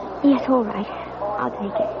 Yes, all right. I'll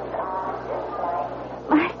take it.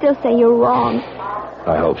 I still say you're wrong.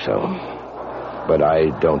 I hope so. But I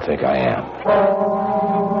don't think I am.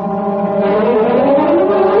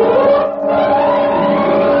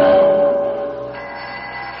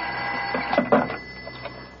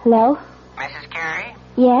 Hello? Miss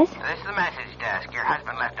Yes? This is the message desk. Your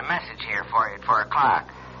husband left a message here for you at 4 o'clock.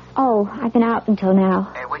 Oh, I've been out until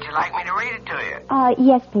now. Would you like me to read it to you?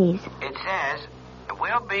 Yes, please. It says,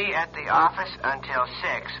 we'll be at the office until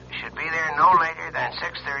 6. Should be there no later than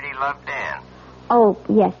 6:30. Love, Dan. Oh,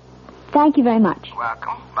 yes. Thank you very much.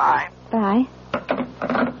 Welcome. Bye. Bye.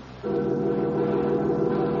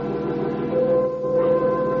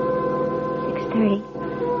 $6:30.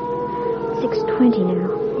 6:20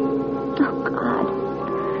 now. Oh, God.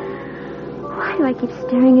 Why do I keep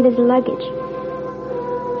staring at his luggage?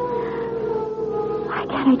 Why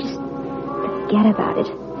can't I just forget about it?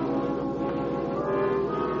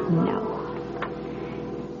 No.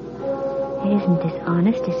 It isn't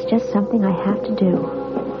dishonest. It's just something I have to do.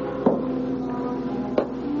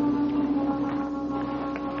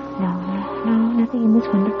 No, nothing in this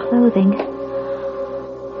one but clothing.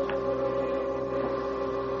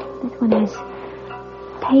 This one has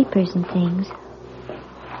papers and things.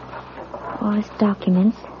 All his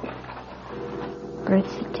documents. Birth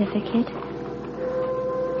certificate.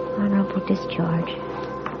 Honorable discharge.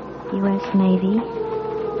 U.S. Navy.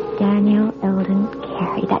 Daniel Eldon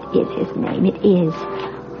Carey. That is his name. It is.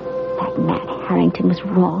 That Matt Harrington was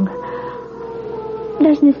wrong.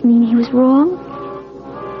 Doesn't this mean he was wrong?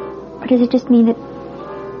 Or does it just mean that...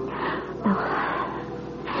 No.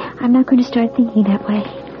 I'm not going to start thinking that way.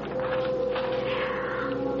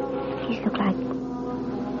 These look like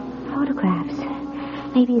photographs.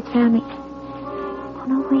 Maybe his family... Oh,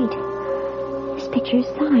 no, wait. This picture is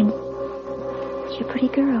signed. Such a pretty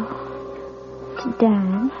girl. To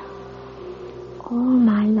Dan. All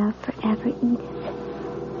my love forever, Edith.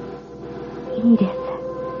 Edith.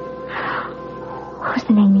 What was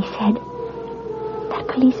the name he said? That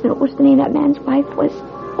policeman, what was the name that man's wife was?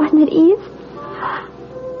 Wasn't it Edith?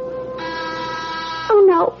 Oh,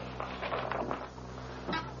 no.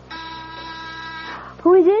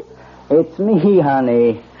 Who is it? It's me,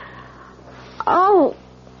 honey. Oh,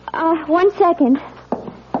 1 second.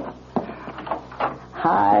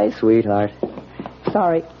 Hi, sweetheart.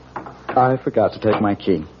 Sorry. I forgot to take my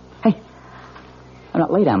key. Hey, I'm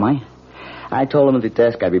not late, am I? I told him at the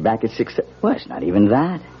desk I'd be back at 6. Well, it's not even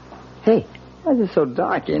that. Hey, why is it so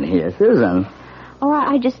dark in here, Susan? Oh,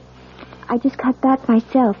 I just got back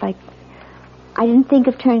myself. I didn't think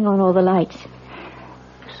of turning on all the lights.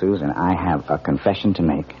 Susan, I have a confession to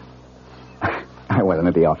make. I wasn't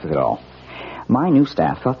at the office at all. My new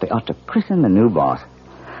staff thought they ought to christen the new boss.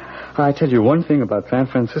 I tell you one thing about San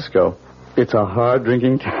Francisco. It's a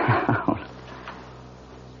hard-drinking town.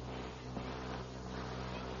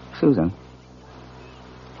 Susan,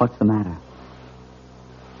 what's the matter?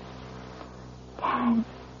 Dad,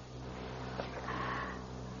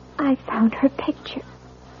 I found her picture.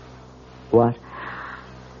 What?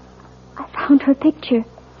 I found her picture.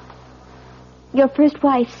 Your first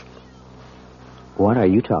wife's. What are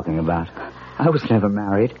you talking about? I was never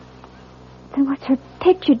married. Then what's her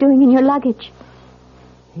picture doing in your luggage?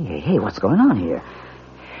 Hey, what's going on here?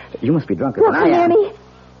 You must be drunker Look than I am. near me.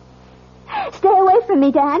 Stay away from me,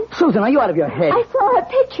 Dan. Susan, are you out of your head? I saw her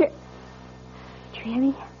picture. Do you hear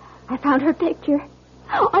me? I found her picture.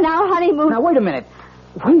 On our honeymoon. Now, wait a minute.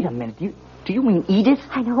 Do you mean Edith?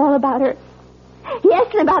 I know all about her.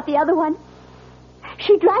 Yes, and about the other one.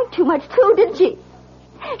 She drank too much, too, didn't she?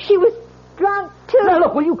 She was drunk, too. Now,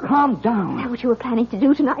 look, will you calm down? Is that what you were planning to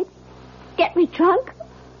do tonight? Get me drunk?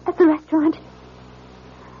 At the restaurant?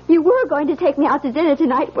 You were going to take me out to dinner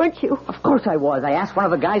tonight, weren't you? Of course I was. I asked one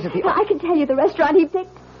of the guys at the... Now, I can tell you the restaurant he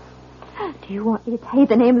picked. Do you want me to tell you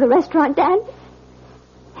the name of the restaurant, Dan?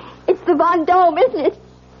 It's the Von Dome, isn't it?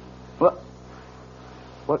 What?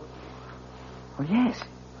 Well, yes.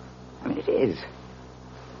 I mean, it is.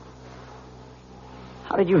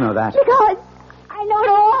 How did you know that? Because I know it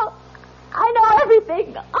all. I know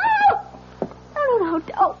everything. Oh! No,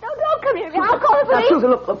 don't come here. I'll call the police. Now, Susan,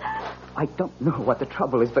 look. I don't know what the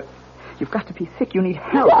trouble is, but you've got to be sick. You need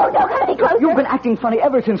help. No, don't come any closer. You've been acting funny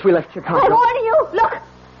ever since we left Chicago. I'm warning you.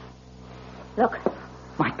 Look.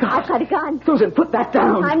 My God. I've got a gun. Susan, put that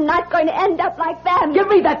down. I'm not going to end up like them. Give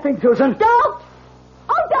me that thing, Susan. Don't.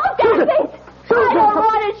 Oh, don't, Susan. Gatsby. Susan. I don't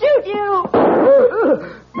want to shoot you.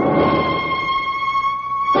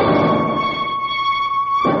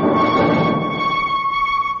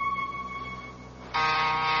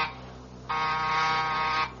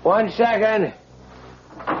 One second.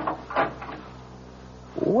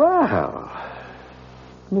 Wow.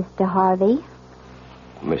 Mr. Harvey?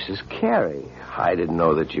 Mrs. Carey. I didn't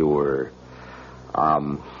know that you were...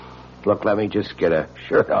 Look, let me just get a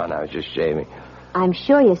shirt on. I was just shaving. I'm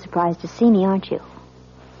sure you're surprised to see me, aren't you?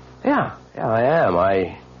 Yeah, I am.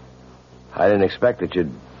 I didn't expect that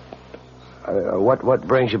you'd... What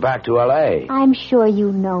brings you back to L.A.? I'm sure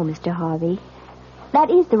you know, Mr. Harvey. That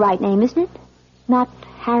is the right name, isn't it? Not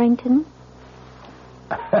Harrington?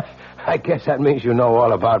 I guess that means you know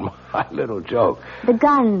all about my little joke. The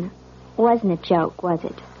gun wasn't a joke, was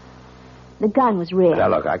it? The gun was real. Now,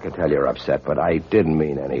 look, I can tell you're upset, but I didn't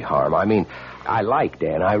mean any harm. I mean, I like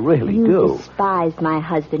Dan. I really do. You despised my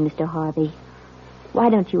husband, Mr. Harvey. Why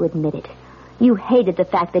don't you admit it? You hated the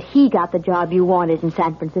fact that he got the job you wanted in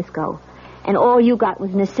San Francisco. And all you got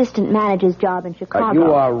was an assistant manager's job in Chicago.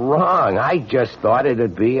 You are wrong. I just thought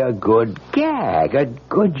it'd be a good gag, a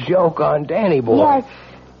good joke on Danny boy. Yes.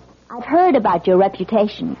 I've heard about your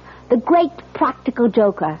reputation. The great practical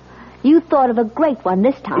joker. You thought of a great one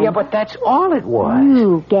this time. Yeah, but that's all it was.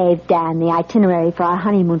 You gave Dan the itinerary for our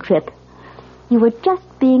honeymoon trip. You were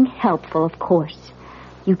just being helpful, of course.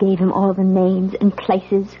 You gave him all the names and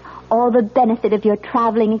places, all the benefit of your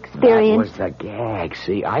traveling experience. That was the gag.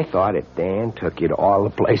 See, I thought if Dan took you to all the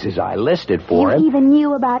places I listed for him... You even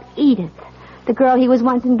knew about Edith, the girl he was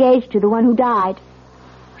once engaged to, the one who died.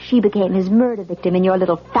 She became his murder victim in your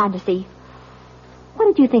little fantasy.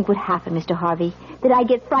 What did you think would happen, Mr. Harvey? Did I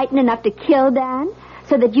get frightened enough to kill Dan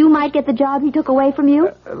so that you might get the job he took away from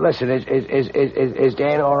you? Listen, is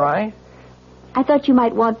Dan all right? I thought you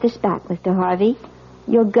might want this back, Mr. Harvey.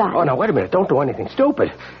 Your gun. Oh, now, wait a minute. Don't do anything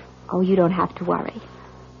stupid. Oh, you don't have to worry.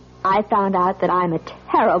 I found out that I'm a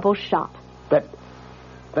terrible shot. That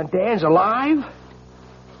Dan's alive?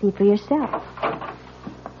 See for yourself.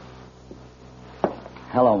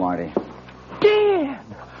 Hello, Marty. Dan!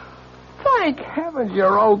 Thank heavens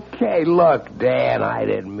you're okay. Look, Dan, I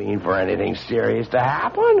didn't mean for anything serious to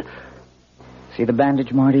happen. See the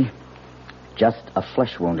bandage, Marty? Just a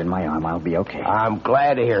flesh wound in my arm. I'll be okay. I'm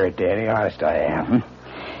glad to hear it, Danny. Honest, I am.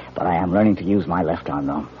 Mm-hmm. But I am learning to use my left arm,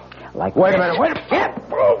 though. Wait a minute.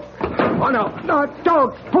 Oh, no,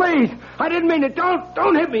 don't, please. I didn't mean it.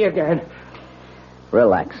 Don't hit me again.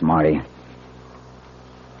 Relax, Marty.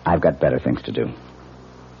 I've got better things to do.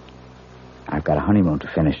 I've got a honeymoon to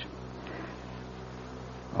finish.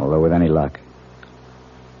 Although with any luck,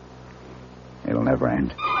 it'll never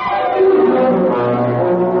end.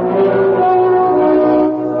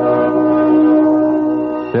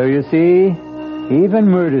 So you see, even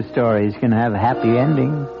murder stories can have happy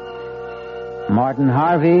endings. Martin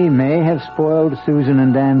Harvey may have spoiled Susan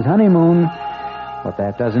and Dan's honeymoon, but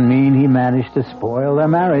that doesn't mean he managed to spoil their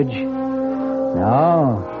marriage.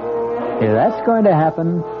 No. If that's going to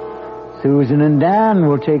happen, Susan and Dan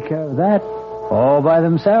will take care of that all by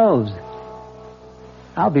themselves.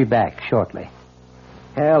 I'll be back shortly.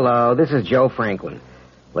 Hello, this is Joe Franklin.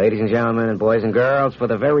 Ladies and gentlemen and boys and girls, for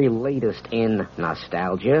the very latest in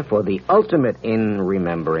nostalgia, for the ultimate in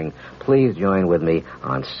remembering, please join with me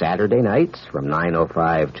on Saturday nights from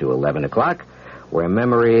 9:05 to 11 o'clock, where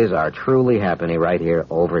memories are truly happening right here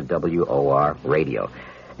over WOR Radio.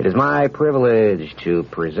 It is my privilege to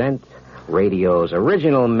present radio's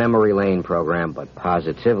original Memory Lane program, but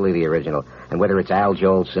positively the original. And whether it's Al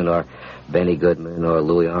Jolson or Benny Goodman or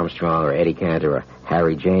Louis Armstrong or Eddie Cantor or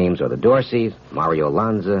Harry James or the Dorseys, Mario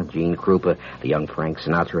Lanza, Gene Krupa, the young Frank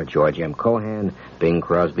Sinatra, George M. Cohan, Bing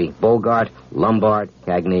Crosby, Bogart, Lombard,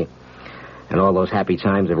 Cagney, and all those happy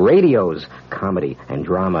times of radio's comedy and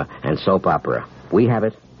drama and soap opera. We have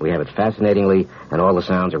it fascinatingly, and all the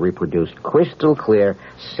sounds are reproduced crystal clear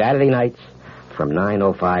Saturday nights from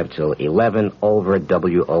 9:05 till 11 over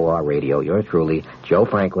WOR Radio. Yours truly, Joe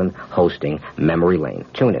Franklin, hosting Memory Lane.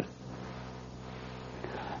 Tune in.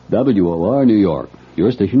 WOR New York,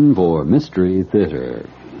 your station for Mystery Theater.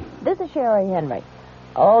 This is Sherry Henry.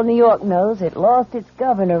 All New York knows it lost its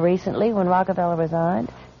governor recently when Rockefeller resigned.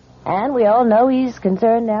 And we all know he's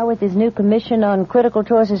concerned now with his new commission on critical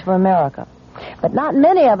choices for America. But not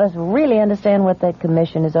many of us really understand what that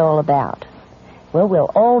commission is all about. Well,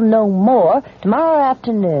 we'll all know more tomorrow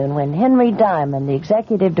afternoon when Henry Diamond, the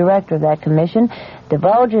executive director of that commission,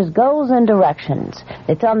 divulges goals and directions.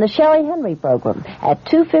 It's on the Sherry Henry program at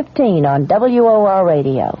 2:15 on WOR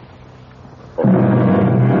Radio.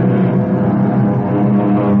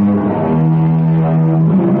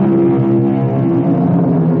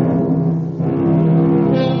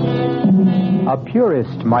 A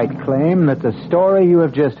purist might claim that the story you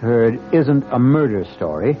have just heard isn't a murder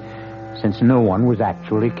story, since no one was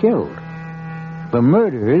actually killed. The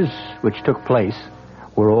murders which took place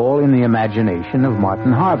were all in the imagination of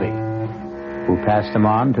Martin Harvey, who passed them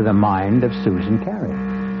on to the mind of Susan Carey.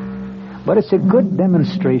 But it's a good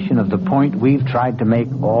demonstration of the point we've tried to make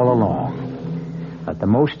all along, that the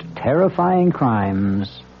most terrifying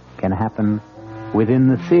crimes can happen within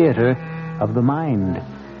the theater of the mind.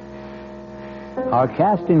 Our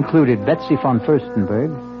cast included Betsy von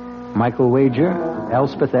Furstenberg, Michael Wager,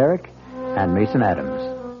 Elspeth Eric, and Mason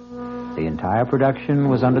Adams. The entire production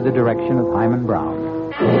was under the direction of Hyman Brown.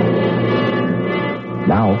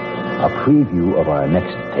 Now, a preview of our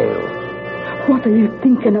next tale. What are you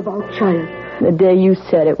thinking about, child? The day you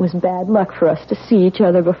said it was bad luck for us to see each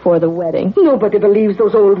other before the wedding. Nobody believes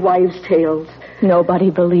those old wives' tales.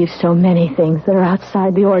 Nobody believes so many things that are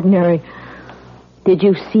outside the ordinary. Did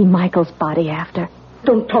you see Michael's body after?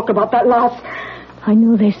 Don't talk about that, lass. I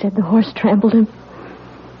knew they said the horse trampled him.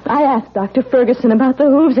 I asked Dr. Ferguson about the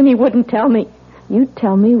hooves, and he wouldn't tell me. You'd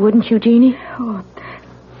tell me, wouldn't you, Jeannie? Oh,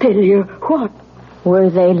 tell you what?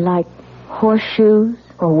 Were they like horseshoes,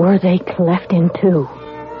 or were they cleft in two?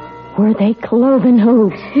 Were they cloven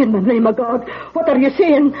hooves? In the name of God, what are you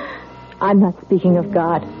saying? I'm not speaking of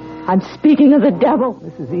God. I'm speaking of the devil.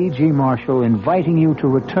 This is E.G. Marshall inviting you to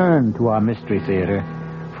return to our Mystery Theater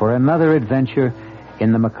for another adventure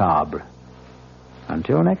in the macabre.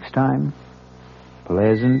 Until next time,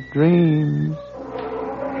 pleasant dreams.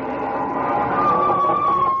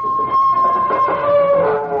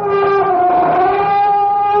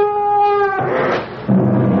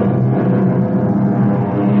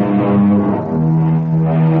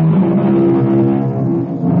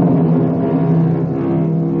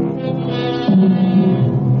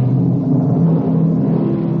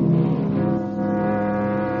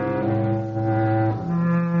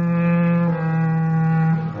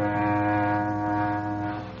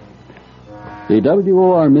 The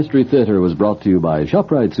WOR Mystery Theater was brought to you by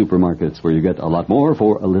ShopRite Supermarkets, where you get a lot more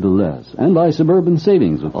for a little less, and by Suburban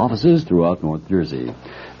Savings with offices throughout North Jersey.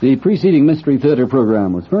 The preceding Mystery Theater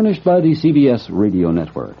program was furnished by the CBS Radio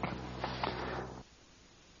Network.